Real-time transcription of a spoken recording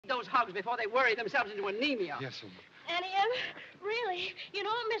those hugs before they worry themselves into anemia. Yes, Uma. Annie Em, really? You know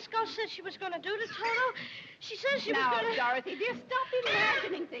what Miss Ghost said she was going to do to Toto? She says she was Now, going to... Dorothy, dear, stop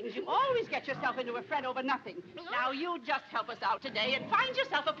imagining things. You always get yourself into a fret over nothing. Now, you just help us out today and find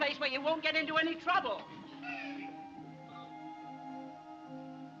yourself a place where you won't get into any trouble.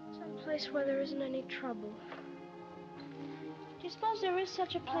 Some place where there isn't any trouble. Do you suppose there is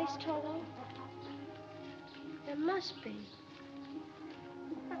such a place, Toto? There must be.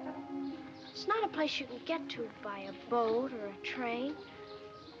 It's not a place you can get to by a boat or a train.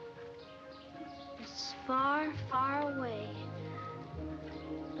 It's far, far away.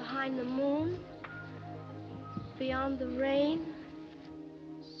 Behind the moon, beyond the rain.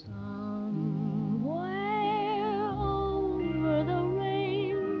 Somewhere over the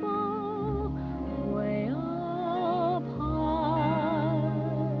rainbow, way up high,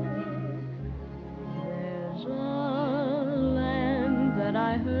 there's a land that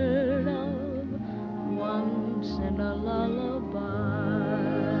I heard of once in a lullaby.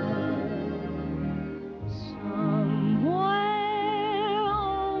 Somewhere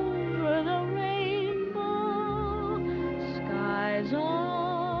over the rainbow, skies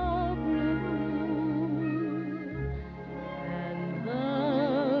are blue, and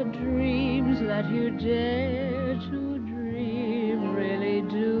the dreams that you dare to dream really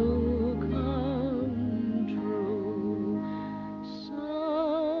do come true.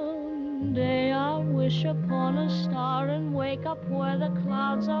 Someday I'll wish upon a star and wake up where the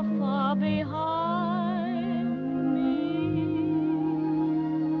clouds are far behind me,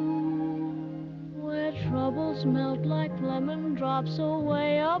 where troubles melt like lemon drops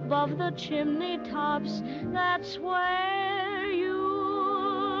away above the chimney tops. That's where